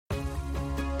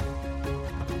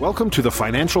Welcome to the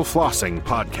Financial Flossing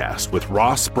Podcast with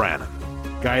Ross Brannan,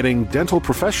 guiding dental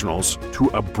professionals to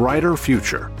a brighter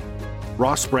future.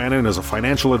 Ross Brannan is a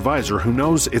financial advisor who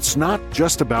knows it's not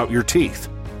just about your teeth.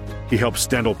 He helps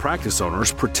dental practice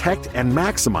owners protect and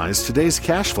maximize today's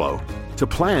cash flow to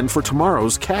plan for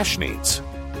tomorrow's cash needs.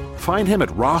 Find him at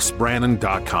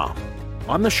rossbrannan.com.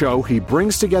 On the show, he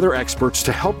brings together experts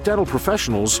to help dental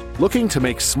professionals looking to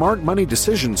make smart money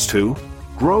decisions to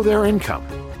grow their income,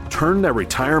 turn their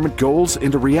retirement goals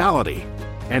into reality,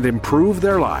 and improve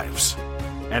their lives.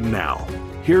 And now,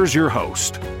 here's your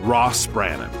host, Ross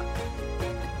Brannan.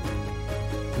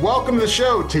 Welcome to the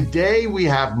show. Today we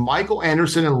have Michael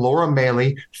Anderson and Laura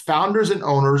Maley, founders and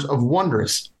owners of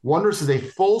Wondrous. Wondrous is a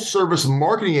full-service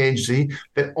marketing agency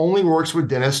that only works with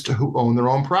dentists who own their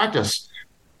own practice.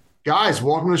 Guys,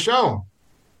 welcome to the show.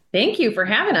 Thank you for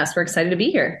having us. We're excited to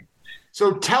be here.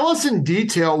 So tell us in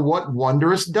detail what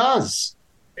Wondrous does.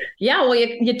 Yeah, well,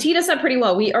 you teed us up pretty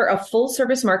well. We are a full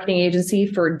service marketing agency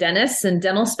for dentists and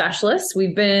dental specialists.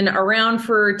 We've been around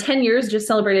for 10 years, just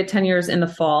celebrated 10 years in the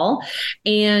fall.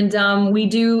 And we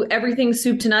do everything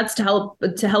soup to nuts to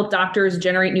help doctors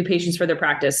generate new patients for their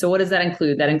practice. So what does that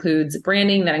include? That includes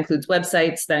branding, that includes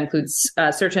websites, that includes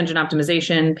search engine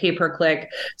optimization,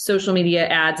 pay-per-click, social media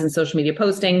ads and social media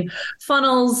posting,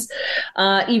 funnels,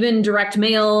 even direct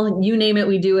mail, you name it,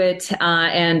 we do it.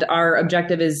 And our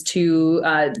objective is to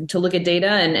look at data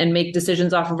and make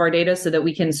decisions off of our data so that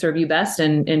we can serve you best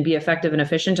and be effective and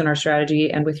efficient in our strategy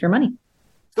and with your money.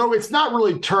 So it's not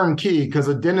really turnkey because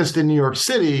a dentist in New York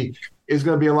City is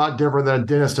going to be a lot different than a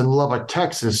dentist in Lubbock,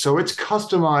 Texas. So it's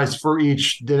customized for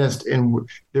each dentist in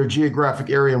their geographic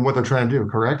area and what they're trying to do,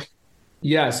 correct?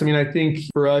 Yes. I mean, I think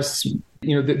for us,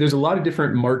 there's a lot of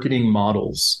different marketing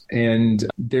models, and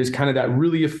there's kind of that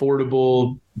really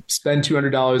affordable spend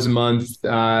 $200 a month,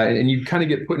 and you kind of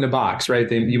get put in a box,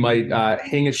 right? You might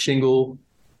hang a shingle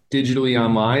digitally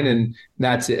online, and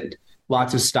that's it.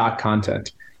 Lots of stock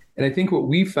content. And I think what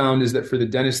we found is that for the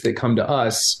dentists that come to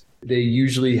us, they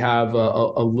usually have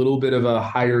a little bit of a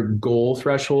higher goal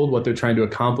threshold, what they're trying to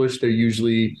accomplish. They're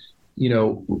usually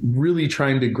really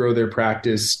trying to grow their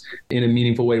practice in a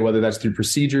meaningful way, whether that's through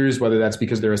procedures, whether that's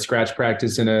because they're a scratch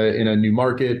practice in a new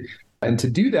market. And to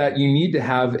do that, you need to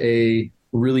have a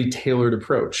really tailored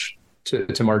approach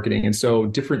to marketing. And so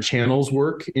different channels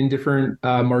work in different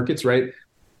markets, right?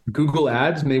 Google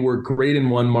ads may work great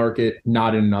in one market,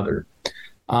 not in another.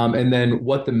 And then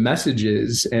what the message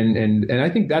is, and I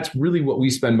think that's really what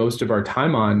we spend most of our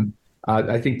time on.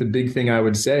 I think the big thing I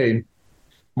would say,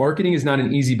 marketing is not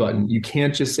an easy button. You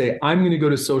can't just say, I'm going to go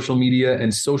to social media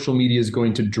and social media is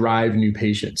going to drive new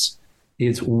patients.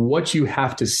 It's what you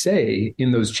have to say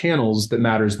in those channels that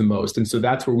matters the most. And so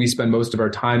that's where we spend most of our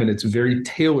time, and it's very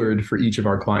tailored for each of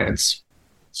our clients.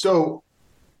 So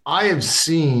I have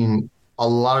seen a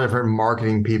lot of different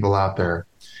marketing people out there.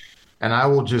 And I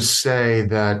will just say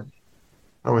that,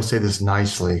 I always say this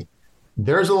nicely,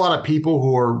 there's a lot of people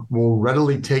who will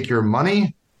readily take your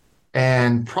money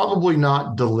and probably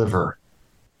not deliver.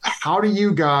 How do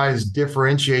you guys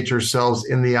differentiate yourselves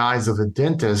in the eyes of the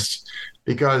dentist?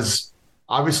 Because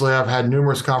obviously I've had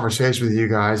numerous conversations with you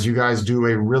guys. You guys do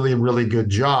a really, really good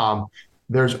job.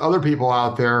 There's other people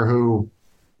out there who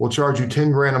will charge you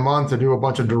 10 grand a month to do a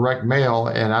bunch of direct mail.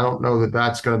 And I don't know that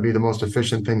that's going to be the most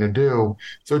efficient thing to do.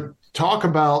 So talk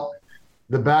about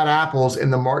the bad apples in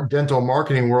the dental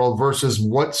marketing world versus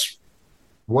what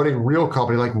a real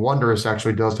company like Wondrous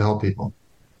actually does to help people.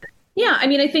 Yeah, I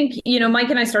mean, I think, Mike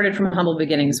and I started from humble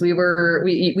beginnings. We heard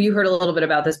a little bit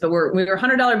about this, but we were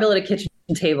 $100 bill at a kitchen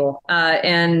table.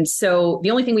 And so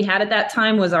the only thing we had at that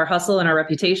time was our hustle and our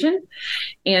reputation.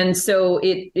 And so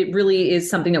it really is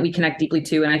something that we connect deeply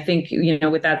to. And I think,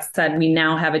 with that said, we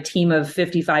now have a team of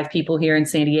 55 people here in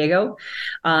San Diego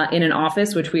in an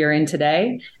office, which we are in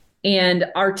today. And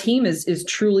our team is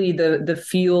truly the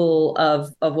fuel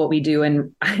of what we do.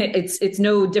 And it's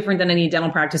no different than any dental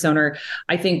practice owner.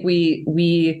 I think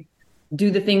we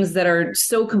do the things that are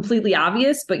so completely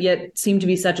obvious, but yet seem to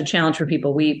be such a challenge for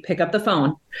people. We pick up the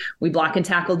phone, we block and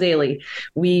tackle daily.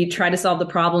 We try to solve the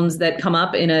problems that come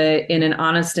up in an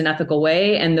honest and ethical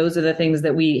way. And those are the things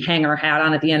that we hang our hat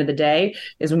on at the end of the day,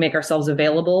 is we make ourselves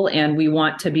available. And we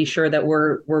want to be sure that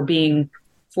we're being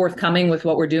forthcoming with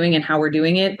what we're doing and how we're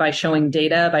doing it by showing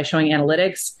data, by showing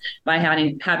analytics, by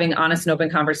having honest and open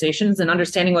conversations and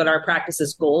understanding what our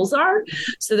practice's goals are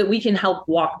so that we can help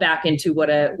walk back into what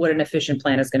an efficient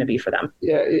plan is going to be for them.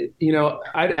 Yeah.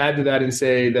 I'd add to that and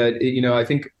say that, I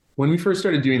think when we first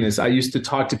started doing this, I used to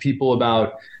talk to people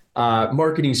about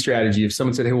marketing strategy. If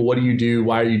someone said, hey, well, what do you do?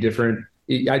 Why are you different?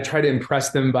 I try to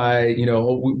impress them by,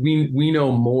 we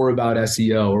know more about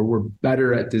SEO, or we're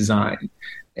better at design.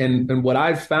 And what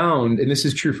I've found, and this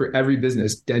is true for every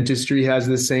business, dentistry has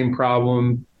the same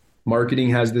problem, marketing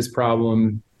has this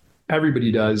problem,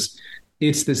 everybody does.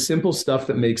 It's the simple stuff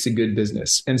that makes a good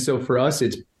business. And so for us,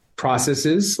 it's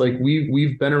processes. Like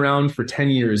we've been around for 10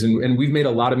 years and we've made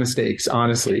a lot of mistakes,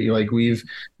 honestly. Like we've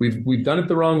done it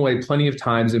the wrong way plenty of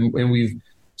times, and we've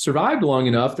survived long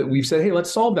enough that we've said, hey, let's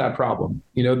solve that problem.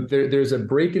 There's a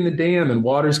break in the dam and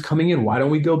water's coming in. Why don't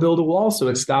we go build a wall so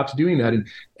it stops doing that? And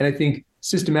I think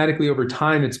systematically over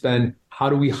time, it's been, how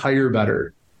do we hire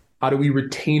better? How do we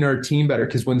retain our team better?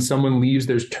 Because when someone leaves,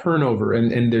 there's turnover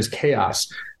and there's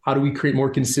chaos. How do we create more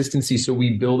consistency so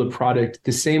we build a product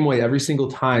the same way every single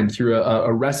time through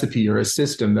a recipe or a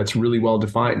system that's really well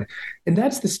defined? And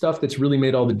that's the stuff that's really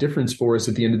made all the difference for us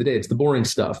at the end of the day. It's the boring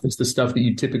stuff. It's the stuff that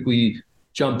you typically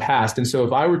jump past. And so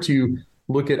if I were to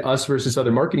look at us versus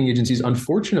other marketing agencies,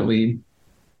 unfortunately,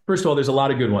 first of all, there's a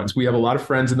lot of good ones. We have a lot of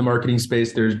friends in the marketing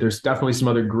space. There's definitely some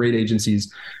other great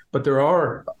agencies, but there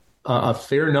are a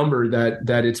fair number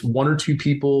that it's one or two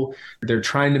people, they're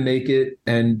trying to make it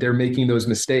and they're making those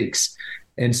mistakes.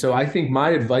 And so I think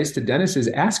my advice to dentists is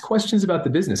ask questions about the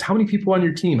business. How many people on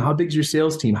your team? How big is your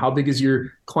sales team? How big is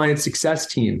your client success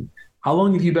team? How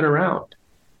long have you been around?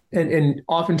 And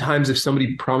oftentimes if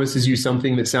somebody promises you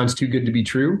something that sounds too good to be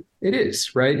true, it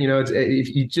is, right?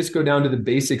 If you just go down to the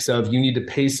basics of, you need to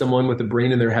pay someone with a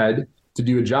brain in their head to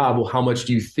do a job. Well, how much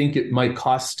do you think it might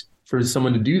cost for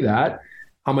someone to do that?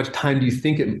 How much time do you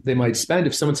think they might spend?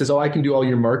 If someone says, oh, I can do all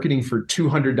your marketing for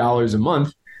 $200 a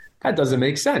month, that doesn't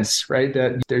make sense, right?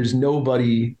 That there's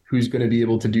nobody who's going to be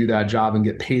able to do that job and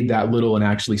get paid that little and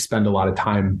actually spend a lot of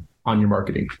time on your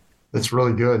marketing. That's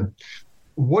really good.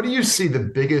 What do you see the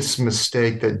biggest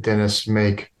mistake that dentists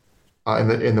make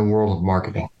in the world of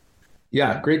marketing?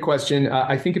 Yeah, great question.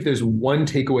 I think if there's one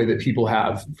takeaway that people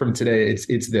have from today,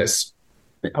 it's this.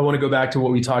 I want to go back to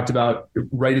what we talked about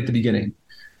right at the beginning.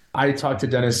 I talk to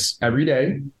dentists every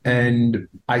day, and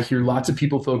I hear lots of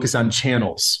people focus on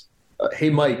channels. Hey,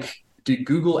 Mike, do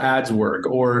Google ads work?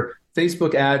 Or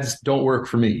Facebook ads don't work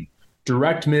for me.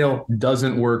 Direct mail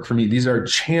doesn't work for me. These are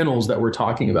channels that we're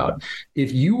talking about.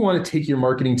 If you want to take your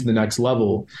marketing to the next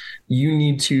level, you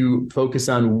need to focus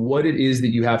on what it is that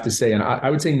you have to say. And I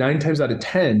would say 9 times out of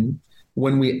 10,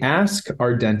 when we ask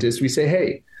our dentist, we say,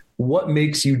 hey, what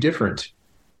makes you different?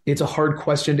 It's a hard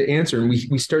question to answer. And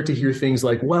we start to hear things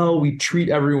like, well, we treat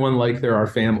everyone like they're our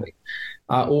family.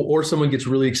 Or someone gets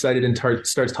really excited and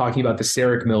starts talking about the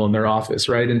CEREC mill in their office,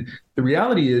 right? And the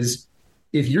reality is,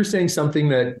 if you're saying something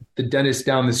that the dentist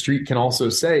down the street can also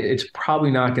say, it's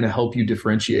probably not going to help you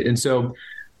differentiate. And so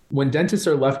when dentists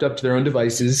are left up to their own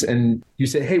devices and you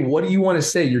say, hey, what do you want to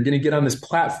say? You're going to get on this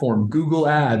platform, Google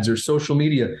ads or social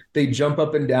media. They jump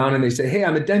up and down and they say, hey,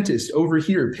 I'm a dentist over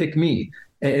here, pick me.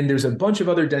 And there's a bunch of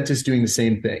other dentists doing the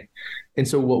same thing. And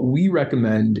so what we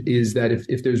recommend is that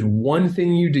if there's one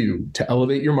thing you do to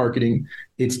elevate your marketing,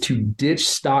 it's to ditch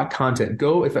stock content.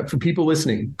 For people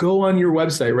listening, go on your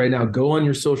website right now, go on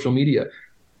your social media.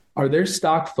 Are there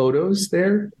stock photos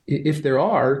there? If there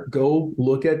are, go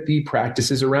look at the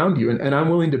practices around you. And I'm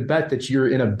willing to bet that you're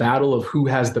in a battle of who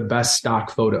has the best stock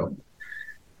photo.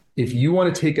 If you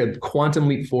want to take a quantum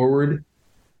leap forward,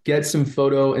 get some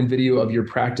photo and video of your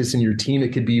practice and your team.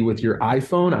 It could be with your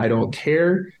iPhone. I don't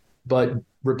care. But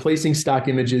replacing stock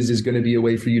images is going to be a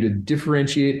way for you to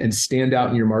differentiate and stand out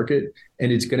in your market.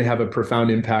 And it's going to have a profound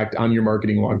impact on your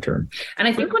marketing long term. And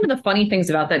I think one of the funny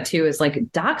things about that, too, is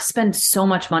like docs spend so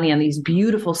much money on these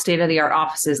beautiful state-of-the-art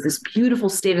offices, this beautiful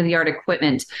state-of-the-art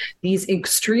equipment, these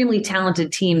extremely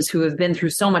talented teams who have been through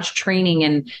so much training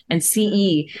and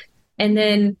CE. And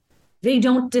then they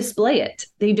don't display it.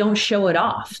 They don't show it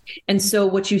off. And so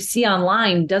what you see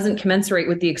online doesn't commensurate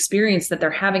with the experience that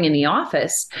they're having in the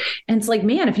office. And it's like,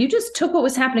 man, if you just took what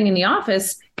was happening in the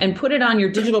office and put it on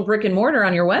your digital brick and mortar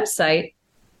on your website,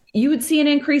 you would see an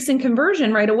increase in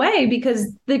conversion right away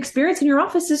because the experience in your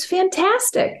office is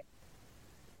fantastic.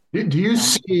 Do you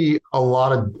see a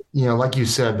lot of, like you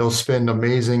said, they'll spend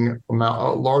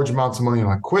large amounts of money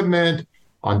on equipment,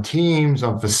 on teams,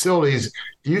 on facilities?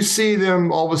 Do you see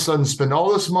them all of a sudden spend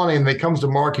all this money and it comes to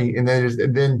marketing and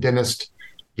then dentists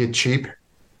get cheap?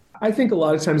 I think a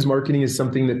lot of times marketing is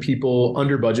something that people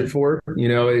under budget for.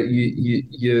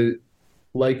 You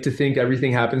like to think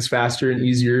everything happens faster and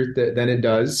easier than it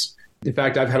does. In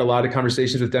fact, I've had a lot of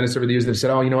conversations with dentists over the years that have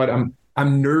said, oh, you know what, I'm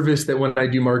I'm nervous that when I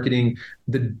do marketing,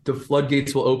 the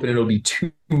floodgates will open and it'll be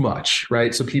too much,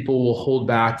 right? So people will hold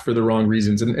back for the wrong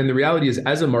reasons. And the reality is,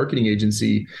 as a marketing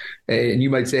agency, and you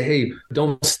might say, hey,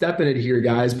 don't step in it here,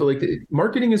 guys, but like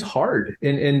marketing is hard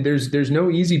and there's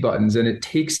no easy buttons and it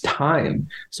takes time.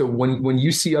 So when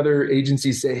you see other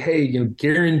agencies say, hey,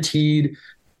 guaranteed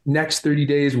next 30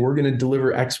 days, we're going to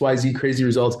deliver XYZ crazy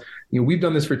results. We've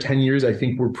done this for 10 years. I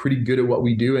think we're pretty good at what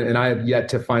we do. And I have yet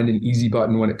to find an easy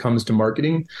button when it comes to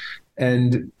marketing.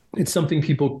 And it's something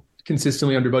people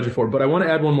consistently under budget for. But I want to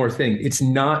add one more thing. It's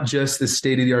not just the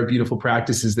state-of-the-art beautiful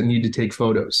practices that need to take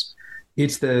photos.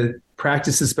 It's the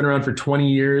practices that's been around for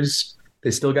 20 years.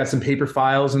 They still got some paper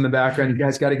files in the background. You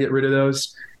guys got to get rid of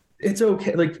those. It's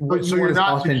okay. Like, so you're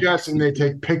not suggesting they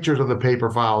take pictures of the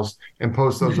paper files and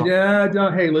post those on? Yeah,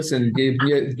 no, hey, listen, Gabe,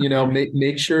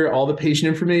 make sure all the patient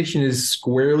information is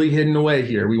squarely hidden away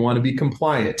here. We want to be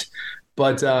compliant.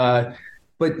 But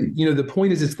the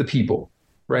point is, it's the people,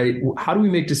 right? How do we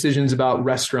make decisions about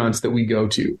restaurants that we go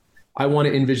to? I want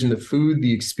to envision the food,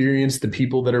 the experience, the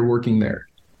people that are working there.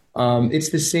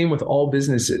 It's the same with all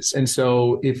businesses. And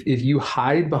so if you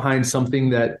hide behind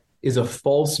something that is a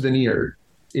false veneer,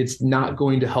 it's not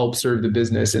going to help serve the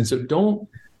business. And so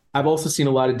I've also seen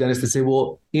a lot of dentists that say,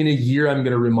 well, in a year, I'm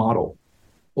going to remodel,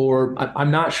 or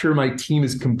I'm not sure my team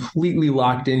is completely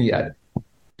locked in yet.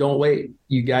 Don't wait.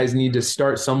 You guys need to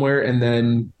start somewhere and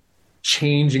then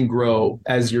change and grow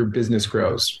as your business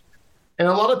grows. And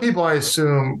a lot of people, I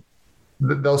assume,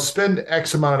 they'll spend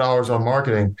X amount of dollars on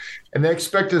marketing and they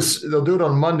expect this, they'll do it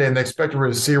on Monday and they expect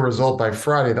to see a result by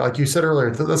Friday. Like you said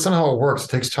earlier, that's not how it works.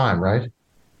 It takes time, right?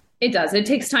 It does. It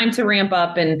takes time to ramp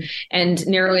up and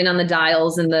narrow in on the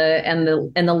dials and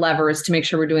the levers to make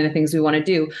sure we're doing the things we want to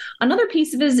do. Another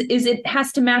piece of it is it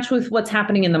has to match with what's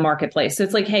happening in the marketplace. So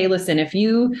it's like, hey, listen, if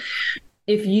you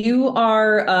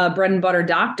are a bread and butter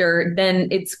doctor, then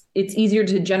it's easier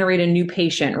to generate a new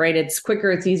patient, right? It's quicker,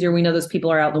 it's easier. We know those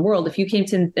people are out in the world. If you came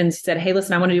to and said, hey,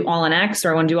 listen, I want to do all on X,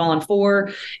 or I want to do all on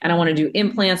 4, and I want to do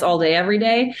implants all day, every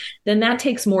day, then that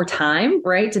takes more time,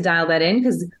 right, to dial that in,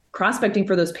 because prospecting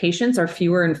for those patients are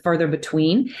fewer and farther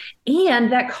between.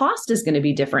 And that cost is going to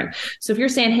be different. So if you're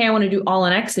saying, hey, I want to do all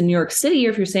on X in New York City, or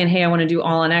if you're saying, hey, I want to do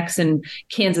all on X in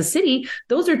Kansas City,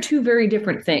 those are two very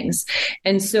different things.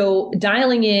 And so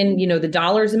dialing in, the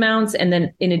dollars amounts, and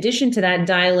then in addition to that,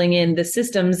 dialing in the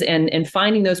systems and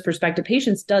finding those prospective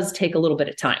patients does take a little bit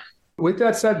of time. With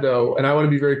that said, though, and I want to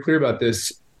be very clear about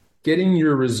this, getting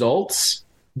your results,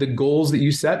 the goals that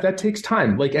you set, that takes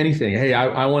time. Like anything. Hey,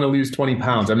 I want to lose 20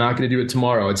 pounds. I'm not going to do it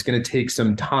tomorrow. It's going to take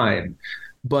some time.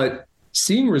 But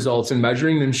seeing results and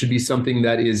measuring them should be something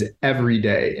that is every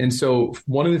day. And so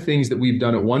one of the things that we've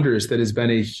done at Wondrous that has been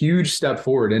a huge step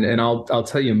forward, and I'll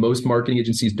tell you, most marketing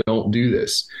agencies don't do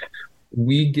this.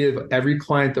 We give every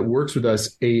client that works with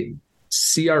us a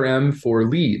CRM for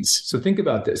leads. So think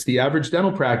about this. The average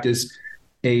dental practice,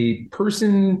 a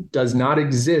person does not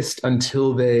exist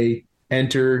until they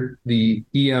enter the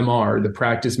EMR, the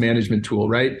practice management tool,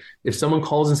 right? If someone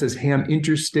calls and says, hey, I'm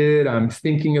interested, I'm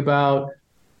thinking about,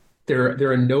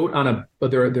 they're a note on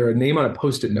they're a name on a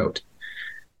Post-it note.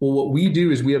 Well, what we do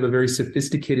is we have a very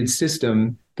sophisticated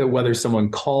system that whether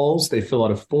someone calls, they fill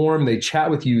out a form, they chat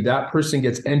with you, that person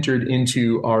gets entered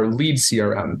into our lead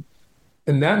CRM.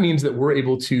 And that means that we're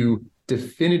able to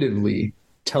definitively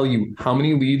tell you how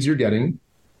many leads you're getting,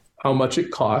 how much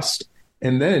it costs,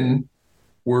 and then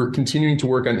we're continuing to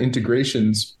work on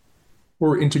integrations.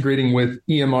 We're integrating with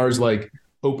EMRs like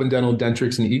Open Dental,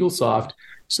 Dentrix, and EagleSoft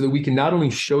so that we can not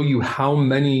only show you how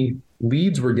many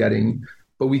leads we're getting,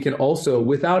 but we can also,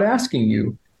 without asking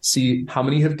you, see how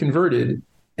many have converted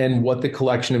and what the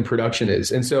collection and production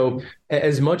is. And so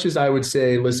as much as I would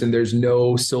say, listen, there's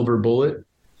no silver bullet,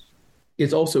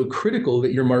 it's also critical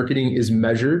that your marketing is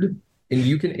measured and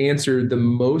you can answer the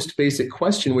most basic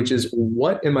question, which is,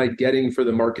 what am I getting for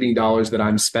the marketing dollars that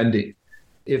I'm spending?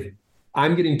 If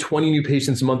I'm getting 20 new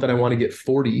patients a month and I want to get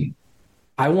 40,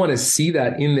 I want to see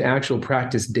that in the actual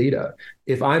practice data.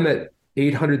 If I'm at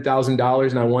 $800,000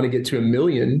 and I want to get to $1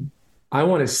 million, I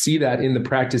want to see that in the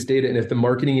practice data. And if the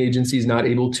marketing agency is not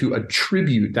able to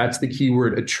attribute, that's the key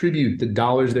word, attribute the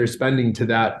dollars they're spending to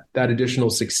that additional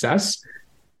success,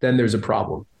 then there's a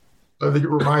problem. I think it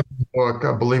reminds me of a book,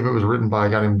 I believe it was written by a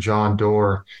guy named John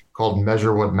Doerr, called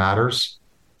Measure What Matters.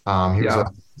 He was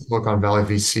a Silicon Valley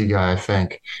VC guy, I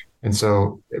think. And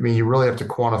so, I mean, you really have to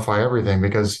quantify everything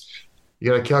because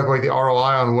you got to calculate the ROI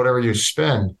on whatever you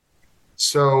spend.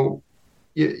 So,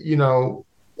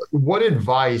 what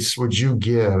advice would you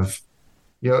give?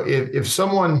 If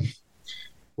someone,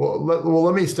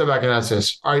 let me step back and ask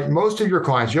this. All right, most of your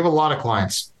clients, you have a lot of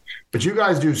clients. But you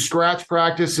guys do scratch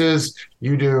practices,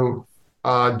 you do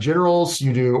generals,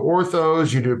 you do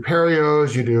orthos, you do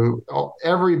perios, you do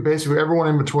basically everyone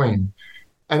in between.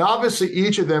 And obviously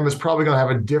each of them is probably going to have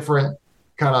a different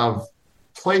kind of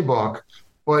playbook.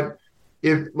 But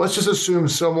if let's just assume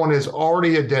someone is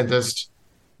already a dentist,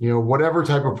 whatever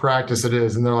type of practice it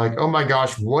is, and they're like, oh my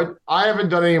gosh, I haven't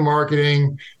done any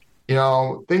marketing,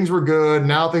 things were good.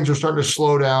 Now things are starting to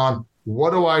slow down.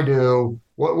 What do I do?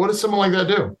 What does someone like that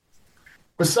do?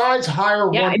 Besides hire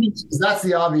one, that's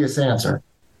the obvious answer.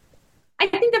 I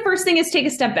think the first thing is take a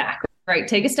step back, right?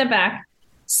 Take a step back,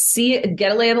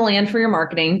 get a lay of the land for your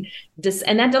marketing.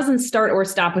 And that doesn't start or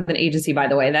stop with an agency, by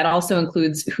the way. That also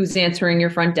includes who's answering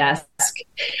your front desk.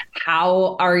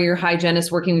 How are your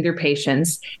hygienists working with your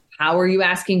patients? How are you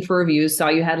asking for reviews? Saw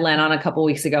you had Len on a couple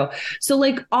weeks ago. So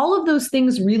all of those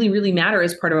things really, really matter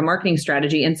as part of a marketing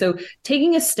strategy. And so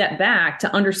taking a step back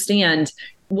to understand,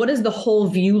 what does the whole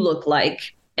view look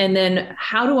like? And then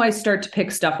how do I start to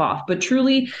pick stuff off? But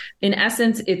truly, in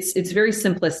essence, it's very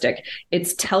simplistic.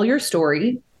 It's tell your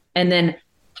story. And then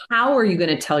how are you going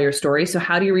to tell your story? So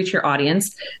how do you reach your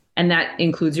audience? And that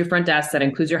includes your front desk, that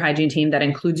includes your hygiene team, that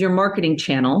includes your marketing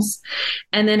channels.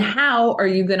 And then how are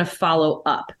you going to follow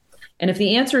up? And if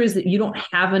the answer is that you don't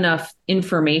have enough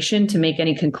information to make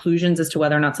any conclusions as to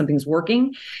whether or not something's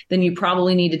working, then you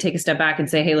probably need to take a step back and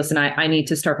say, hey, listen, I need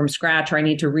to start from scratch, or I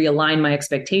need to realign my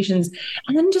expectations.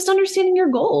 And then just understanding your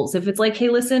goals. If it's like, hey,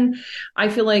 listen, I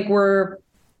feel like we're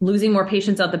losing more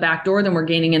patients out the back door than we're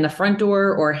gaining in the front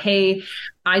door, or, hey,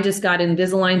 I just got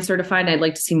Invisalign certified, I'd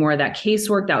like to see more of that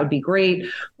casework, that would be great.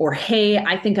 Or, hey,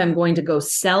 I think I'm going to go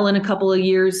sell in a couple of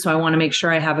years, so I want to make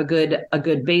sure I have a good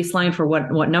baseline for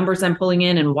what numbers I'm pulling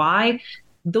in and why.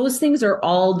 Those things are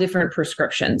all different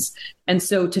prescriptions. And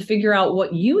so to figure out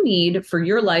what you need for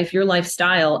your life, your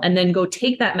lifestyle, and then go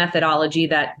take that methodology,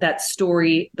 that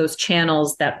story, those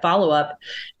channels, that follow-up,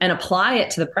 and apply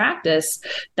it to the practice,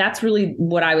 that's really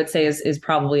what I would say is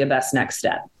probably a best next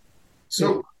step.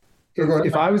 So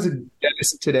if I was a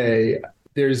dentist today,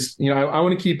 there's, I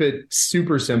want to keep it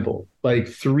super simple, like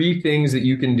 3 things that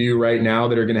you can do right now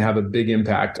that are going to have a big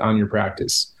impact on your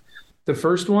practice. The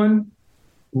first one,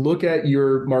 look at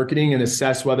your marketing and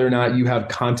assess whether or not you have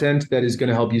content that is going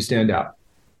to help you stand out.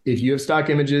 If you have stock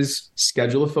images,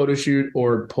 schedule a photo shoot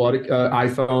or pull out an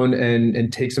iPhone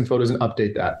and take some photos and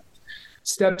update that.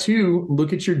 Step 2,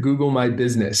 look at your Google My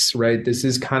Business, right? This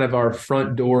is kind of our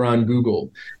front door on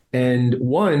Google. And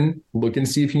 1, look and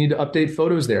see if you need to update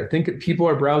photos there. Think people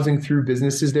are browsing through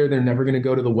businesses there. They're never going to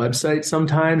go to the website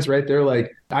sometimes, right? They're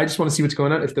like, I just want to see what's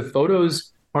going on. If the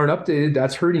photos aren't updated,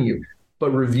 that's hurting you.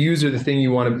 But reviews are the thing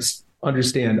you want to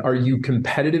understand. Are you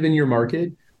competitive in your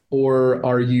market, or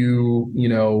are you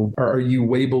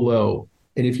way below?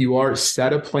 And if you are,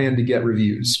 set a plan to get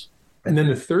reviews. And then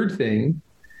the third thing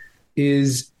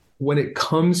is, when it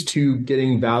comes to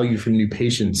getting value from new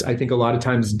patients, I think a lot of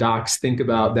times docs think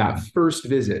about that first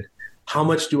visit. How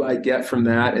much do I get from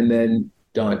that? And then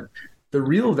done. The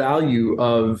real value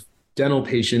of dental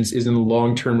patients is in the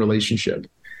long-term relationship.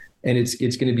 And it's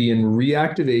going to be in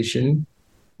reactivation,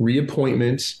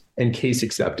 reappointment, and case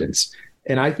acceptance.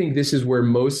 And I think this is where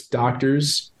most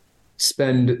doctors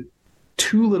spend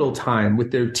too little time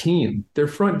with their team. Their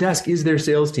front desk is their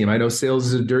sales team. I know sales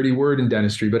is a dirty word in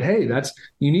dentistry, but hey,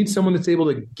 you need someone that's able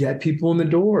to get people in the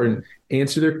door and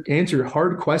answer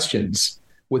hard questions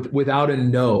without a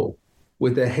no,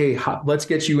 with a, hey, let's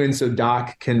get you in so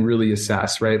doc can really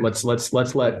assess, right? Let's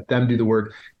let them do the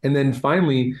work. And then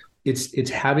finally, it's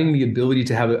having the ability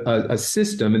to have a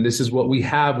system, and this is what we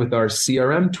have with our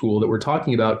CRM tool that we're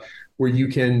talking about, where you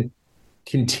can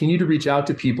continue to reach out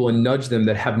to people and nudge them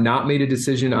that have not made a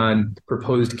decision on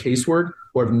proposed casework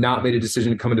or have not made a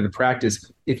decision to come into the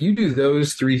practice. If you do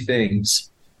those 3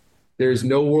 things, there's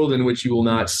no world in which you will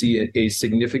not see a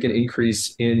significant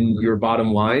increase in your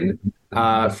bottom line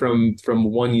from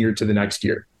 1 year to the next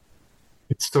year.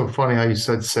 It's so funny how you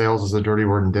said sales is a dirty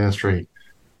word in dentistry.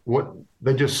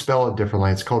 They just spell it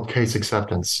differently. It's called case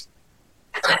acceptance.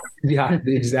 Yeah,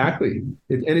 exactly.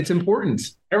 And it's important.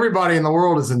 Everybody in the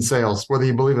world is in sales, whether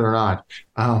you believe it or not.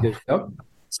 Yep.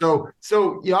 So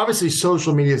obviously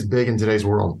social media is big in today's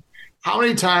world. How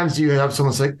many times do you have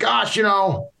someone say, gosh,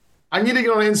 I need to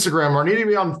get on Instagram, or I need to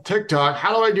be on TikTok.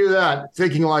 How do I do that?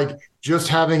 Thinking like just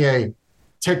having a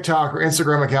TikTok or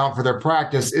Instagram account for their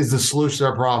practice is the solution to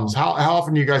their problems. How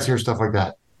often do you guys hear stuff like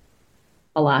that?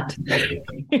 A lot.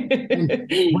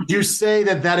 Would you say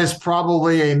that is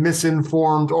probably a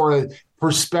misinformed or a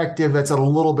perspective that's a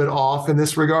little bit off in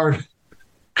this regard?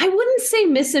 I wouldn't say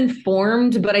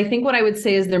misinformed, but I think what I would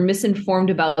say is they're misinformed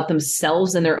about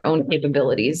themselves and their own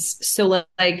capabilities. So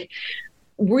like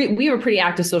we have a pretty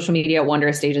active social media at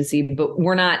Wondrous Agency, but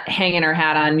we're not hanging our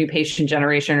hat on new patient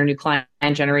generation or new client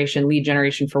generation, lead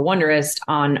generation for Wondrous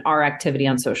on our activity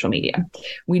on social media.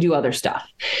 We do other stuff.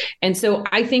 And so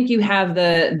I think you have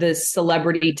the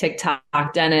celebrity TikTok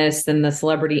dentists and the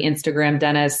celebrity Instagram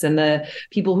dentists and the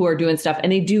people who are doing stuff,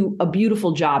 and they do a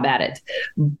beautiful job at it.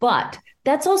 But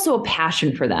that's also a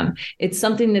passion for them. It's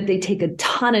something that they take a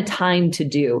ton of time to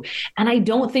do. And I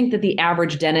don't think that the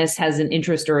average dentist has an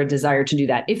interest or a desire to do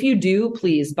that. If you do,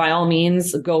 please, by all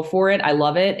means, go for it. I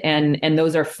love it. And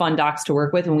those are fun docs to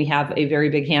work with. And we have a very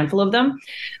big handful of them.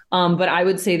 But I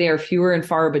would say they are fewer and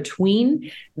far between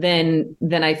than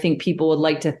I think people would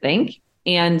like to think.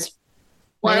 And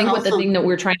I think the thing that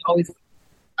we're trying to always...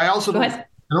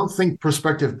 I don't think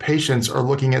prospective patients are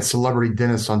looking at celebrity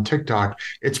dentists on TikTok.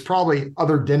 It's probably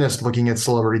other dentists looking at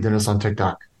celebrity dentists on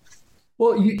TikTok.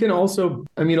 Well, you can also,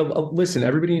 listen,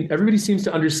 everybody seems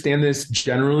to understand this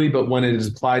generally, but when it is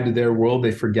applied to their world,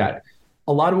 they forget.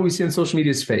 A lot of what we see on social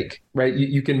media is fake, right?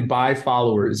 You can buy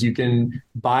followers, you can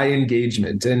buy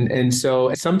engagement. And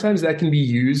so sometimes that can be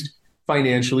used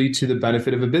financially to the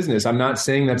benefit of a business. I'm not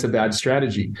saying that's a bad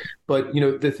strategy, but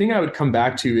the thing I would come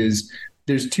back to is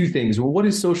there's two things. Well, what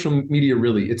is social media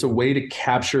really? It's a way to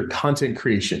capture content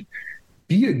creation.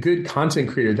 Be a good content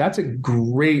creator. That's a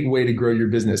great way to grow your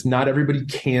business. Not everybody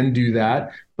can do that,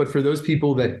 but for those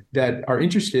people that are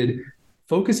interested,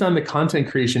 focus on the content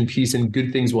creation piece and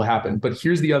good things will happen. But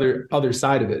here's the other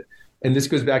side of it. And this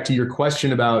goes back to your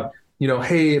question about,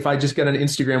 hey, if I just get on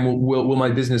Instagram, will my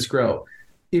business grow?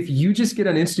 If you just get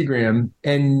on Instagram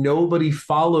and nobody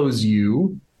follows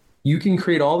you, you can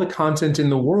create all the content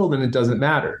in the world and it doesn't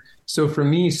matter. So for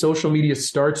me, social media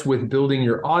starts with building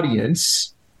your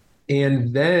audience.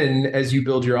 And then as you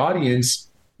build your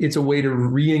audience, it's a way to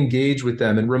re-engage with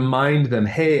them and remind them,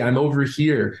 hey, I'm over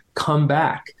here, come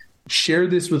back. Share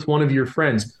this with one of your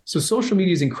friends. So social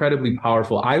media is incredibly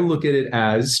powerful. I look at it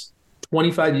as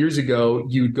 25 years ago,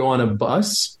 you'd go on a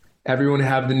bus, everyone would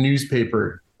have the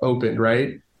newspaper open,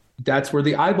 right? That's where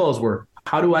the eyeballs were.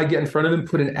 How do I get in front of them?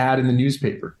 Put an ad in the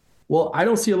newspaper. Well, I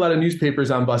don't see a lot of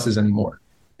newspapers on buses anymore.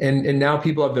 And now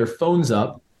people have their phones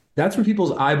up. That's where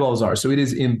people's eyeballs are. So it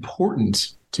is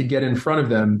important to get in front of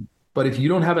them. But if you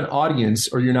don't have an audience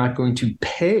or you're not going to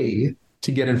pay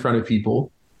to get in front of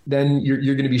people, then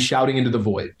you're going to be shouting into the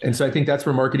void. And so I think that's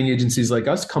where marketing agencies like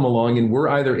us come along, and we're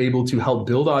either able to help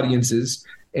build audiences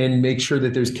and make sure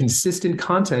that there's consistent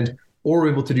content, or we're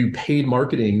able to do paid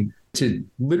marketing to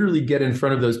literally get in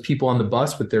front of those people on the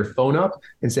bus with their phone up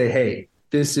and say, hey,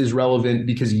 this is relevant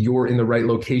because you're in the right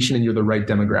location and you're the right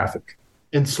demographic.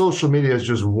 And social media is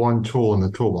just one tool in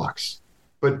the toolbox.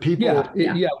 But people,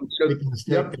 it's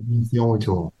the only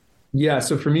tool. Yeah.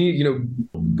 So for me,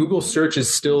 Google search is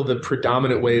still the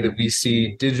predominant way that we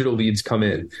see digital leads come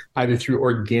in, either through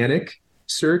organic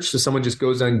search. So someone just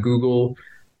goes on Google,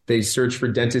 they search for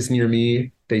dentist near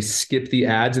me, they skip the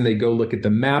ads and they go look at the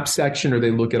map section, or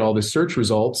they look at all the search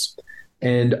results.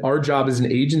 And our job as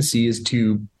an agency is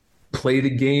to play the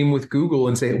game with Google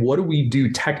and say, what do we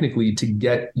do technically to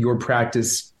get your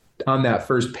practice on that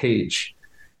first page?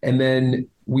 And then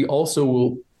we also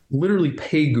will literally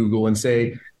pay Google and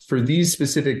say, for these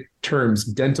specific terms,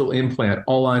 dental implant,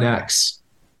 all on X,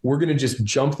 we're going to just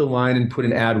jump the line and put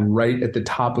an ad right at the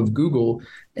top of Google.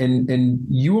 And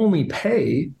you only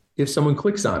pay if someone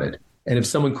clicks on it. And if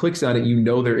someone clicks on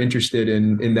it, they're interested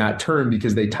in that term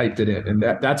because they typed it in. And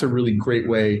that's a really great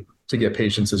way to get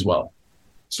patients as well.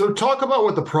 So talk about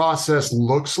what the process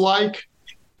looks like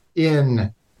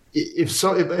if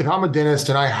I'm a dentist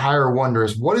and I hire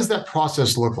Wondrous, what does that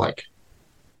process look like?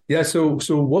 Yeah. So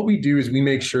what we do is we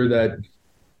make sure that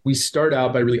we start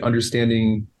out by really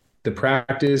understanding the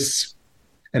practice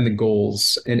and the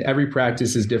goals, and every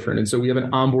practice is different. And so we have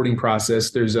an onboarding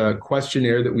process. There's a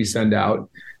questionnaire that we send out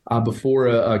before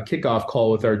a kickoff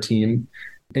call with our team.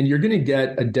 And you're going to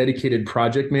get a dedicated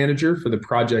project manager for the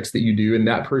projects that you do. And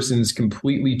that person's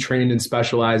completely trained and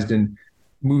specialized in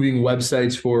moving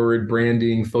websites forward,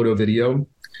 branding, photo, video.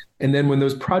 And then when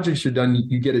those projects are done,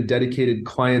 you get a dedicated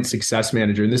client success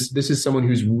manager. And this is someone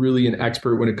who's really an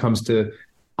expert when it comes to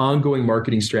ongoing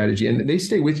marketing strategy. And they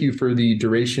stay with you for the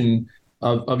duration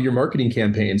of your marketing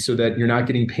campaign so that you're not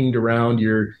getting pinged around.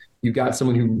 You've got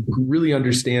someone who really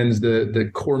understands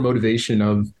the core motivation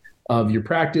of your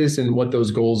practice and what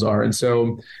those goals are. And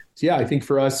so I think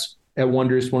for us at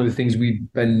Wondrous, one of the things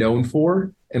we've been known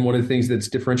for, and one of the things that's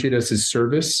differentiated us is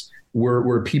service.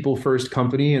 We're a people first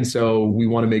company. And so we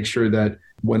want to make sure that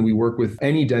when we work with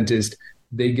any dentist,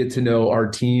 they get to know our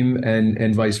team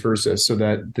and vice versa, so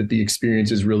that the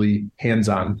experience is really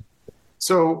hands-on.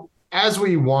 So as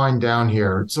we wind down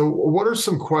here, so what are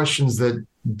some questions that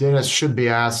dentists should be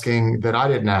asking that I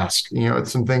didn't ask?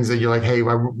 It's some things that you're like, hey,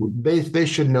 they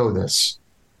should know this.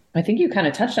 I think you kind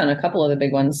of touched on a couple of the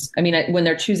big ones. I mean, when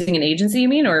they're choosing an agency, you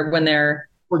mean, or when they're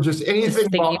or just anything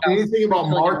about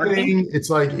marketing. It's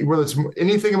like, whether it's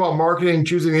anything about marketing,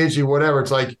 choosing an agency, whatever. It's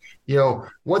like,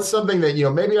 what's something that,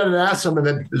 maybe I didn't ask someone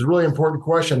that is a really important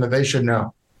question that they should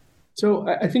know. So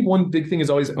I think one big thing is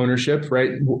always ownership,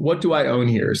 right? What do I own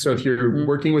here? So if you're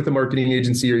working with a marketing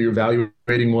agency or you're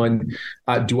evaluating one,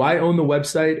 do I own the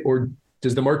website or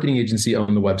does the marketing agency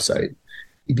own the website?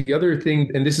 The other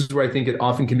thing, and this is where I think it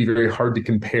often can be very hard to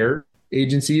compare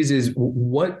agencies, is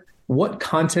what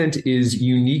content is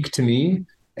unique to me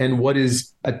and what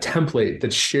is a template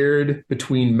that's shared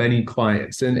between many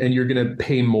clients. And you're going to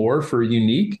pay more for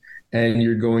unique and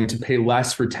you're going to pay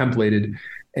less for templated.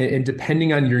 And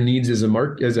depending on your needs as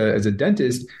a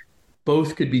dentist,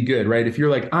 both could be good, right? If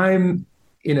you're like, I'm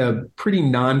in a pretty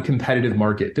non-competitive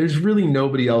market, there's really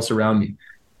nobody else around me.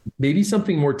 Maybe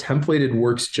something more templated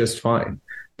works just fine.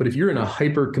 But if you're in a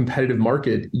hyper competitive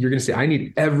market, you're going to say, I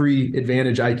need every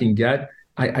advantage I can get.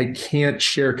 I can't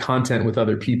share content with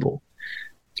other people.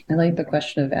 I like the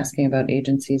question of asking about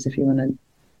agencies, if you want to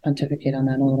pontificate on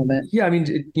that a little bit. Yeah, I mean,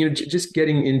 just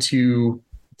getting into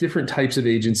different types of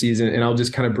agencies, and I'll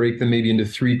just kind of break them maybe into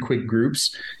 3 quick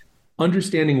groups.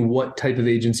 Understanding what type of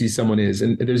agency someone is.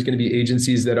 And there's going to be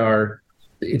agencies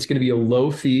it's going to be a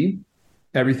low fee.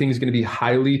 Everything's going to be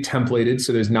highly templated.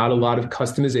 So there's not a lot of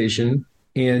customization.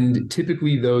 And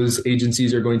typically those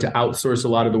agencies are going to outsource a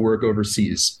lot of the work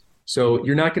overseas. So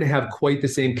you're not going to have quite the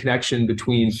same connection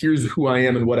between here's who I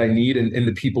am and what I need and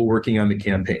the people working on the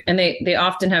campaign. And they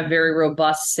often have very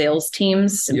robust sales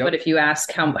teams. Yep. But if you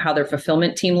ask how their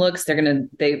fulfillment team looks,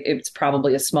 it's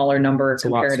probably a smaller number,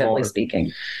 comparatively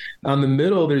speaking. On the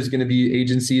middle, there's going to be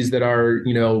agencies that are,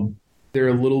 they're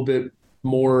a little bit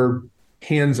more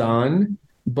hands-on,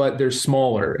 but they're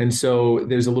smaller. And so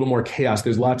there's a little more chaos.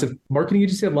 There's lots of marketing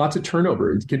agencies have lots of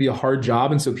turnover. It can be a hard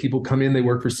job. And so people come in, they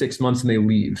work for 6 months and they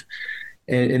leave.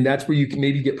 And that's where you can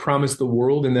maybe get promised the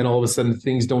world. And then all of a sudden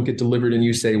things don't get delivered. And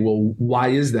you say, well, why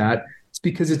is that? It's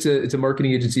because it's a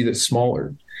marketing agency that's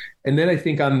smaller. And then I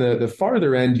think on the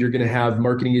farther end, you're going to have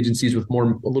marketing agencies with a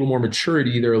little more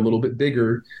maturity. They're a little bit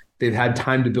bigger. They've had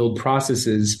time to build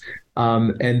processes.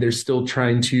 And they're still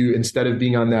trying to, instead of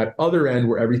being on that other end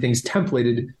where everything's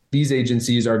templated, these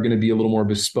agencies are going to be a little more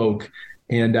bespoke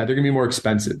and they're going to be more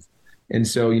expensive. And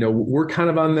so, we're kind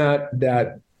of on that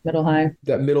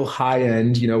middle high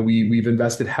end. We've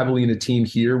invested heavily in a team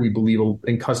here. We believe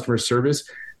in customer service.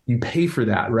 You pay for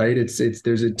that, right?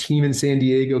 There's a team in San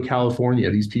Diego, California.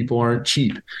 These people aren't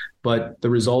cheap, but the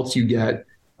results you get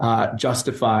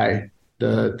justify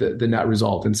the net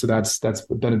result. And so that's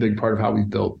been a big part of how we've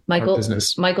built our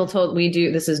business. Michael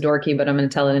this is dorky, but I'm going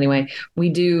to tell it anyway. We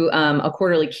do a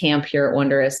quarterly camp here at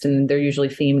Wonderist, and they're usually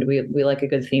themed. We like a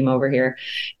good theme over here.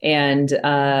 And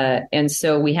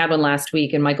so we had one last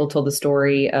week, and Michael told the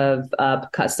story of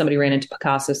somebody ran into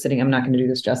Picasso sitting. I'm not going to do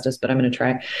this justice, but I'm going to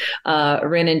try.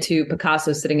 Ran into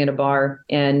Picasso sitting at a bar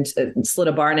and slid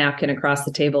a bar napkin across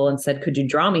the table and said, "Could you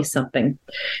draw me something?"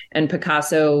 And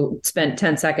Picasso spent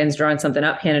 10 seconds drawing something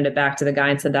up, handed it back to the guy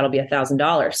and said, "That'll be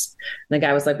 $1,000. The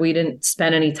guy was like, "We didn't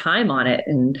spend any time on it."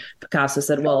 And Picasso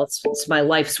said, "Well, it's my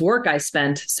life's work I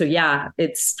spent. So yeah,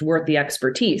 it's worth the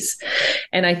expertise."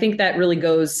 And I think that really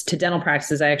goes to dental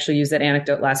practices. I actually used that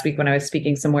anecdote last week when I was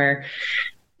speaking somewhere.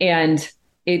 And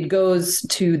it goes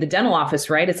to the dental office,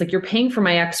 right? It's like, you're paying for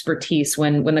my expertise.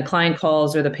 When the client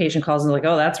calls or the patient calls and like,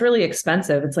 "Oh, that's really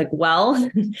expensive." It's like, well,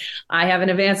 I have an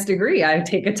advanced degree. I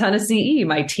take a ton of CE.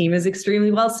 My team is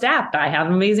extremely well staffed. I have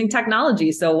amazing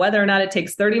technology. So whether or not it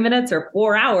takes 30 minutes or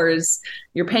 4 hours,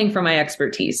 you're paying for my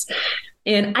expertise.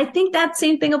 And I think that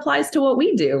same thing applies to what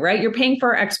we do, right? You're paying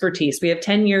for our expertise. We have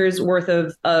 10 years worth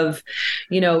of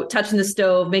touching the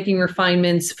stove, making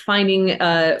refinements, finding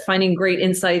great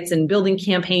insights and building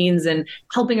campaigns and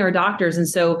helping our doctors. And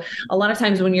so a lot of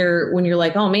times when you're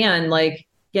like, "Oh man, like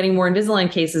getting more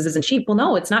Invisalign cases isn't cheap." Well,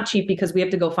 no, it's not cheap because we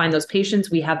have to go find those patients.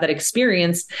 We have that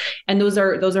experience. And those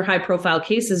are high profile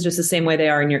cases, just the same way they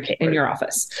are in your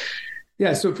office.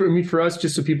 Yeah. So for us,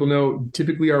 just so people know,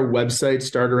 typically our websites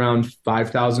start around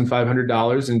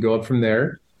 $5,500 and go up from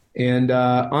there. And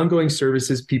ongoing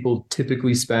services, people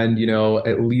typically spend,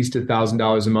 at least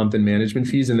 $1,000 a month in management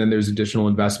fees. And then there's additional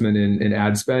investment in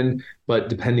ad spend. But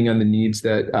depending on the needs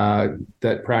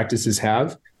that practices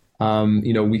have,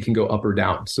 we can go up or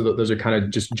down. So those are kind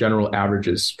of just general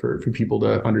averages for people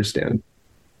to understand.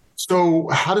 So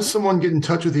how does someone get in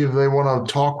touch with you if they want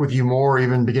to talk with you more or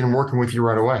even begin working with you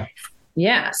right away?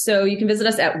 Yeah. So you can visit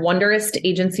us at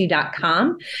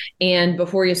wondrousTagency.com. And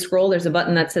before you scroll, there's a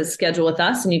button that says schedule with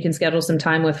us, and you can schedule some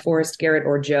time with Forrest, Garrett,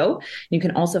 or Joe. You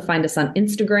can also find us on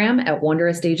Instagram at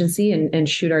Wondrous Agency and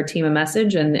shoot our team a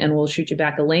message, and we'll shoot you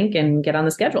back a link and get on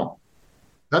the schedule.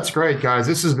 That's great, guys.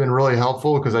 This has been really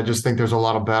helpful because I just think there's a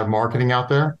lot of bad marketing out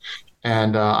there.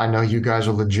 And I know you guys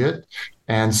are legit.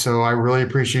 And so I really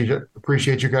appreciate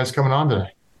you guys coming on today.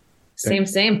 Same.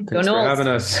 Go Thanks Knowles. for having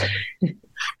us.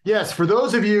 Yes, for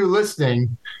those of you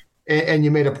listening and you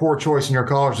made a poor choice in your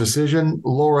college decision,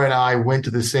 Laura and I went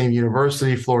to the same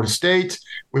university, Florida State.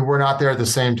 We were not there at the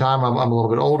same time. I'm a little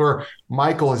bit older.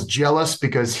 Michael is jealous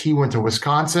because he went to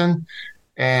Wisconsin.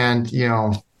 And,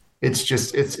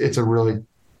 it's a really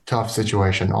tough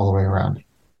situation all the way around.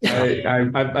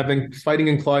 I've been fighting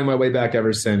and clawing my way back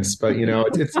ever since, but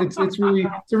it's really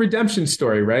a redemption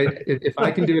story, right? If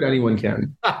I can do it, anyone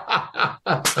can.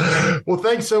 Well,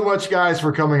 thanks so much, guys,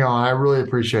 for coming on. I really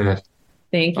appreciate it.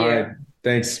 Thank you. All right.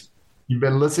 Thanks. You've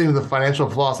been listening to the Financial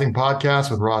Flossing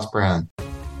Podcast with Ross Brannon.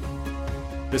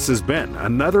 This has been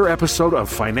another episode of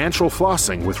Financial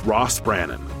Flossing with Ross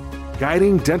Brannon,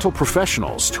 guiding dental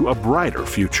professionals to a brighter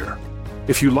future.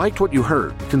 If you liked what you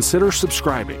heard, consider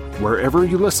subscribing wherever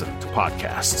you listen to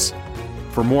podcasts.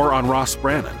 For more on Ross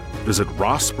Brannon, visit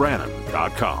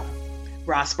rossbrannon.com.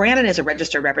 Ross Brannon is a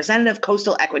registered representative,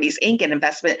 Coastal Equities, Inc., and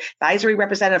investment advisory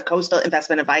representative, Coastal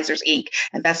Investment Advisors, Inc.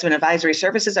 Investment advisory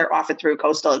services are offered through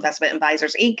Coastal Investment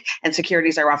Advisors, Inc., and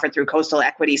securities are offered through Coastal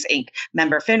Equities, Inc.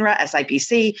 Member FINRA,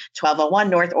 SIPC, 1201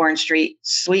 North Orange Street,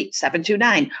 Suite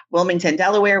 729, Wilmington,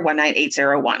 Delaware,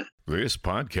 19801. This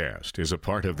podcast is a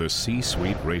part of the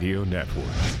C-Suite Radio Network.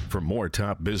 For more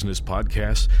top business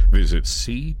podcasts, visit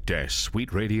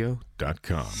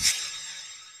c-suiteradio.com.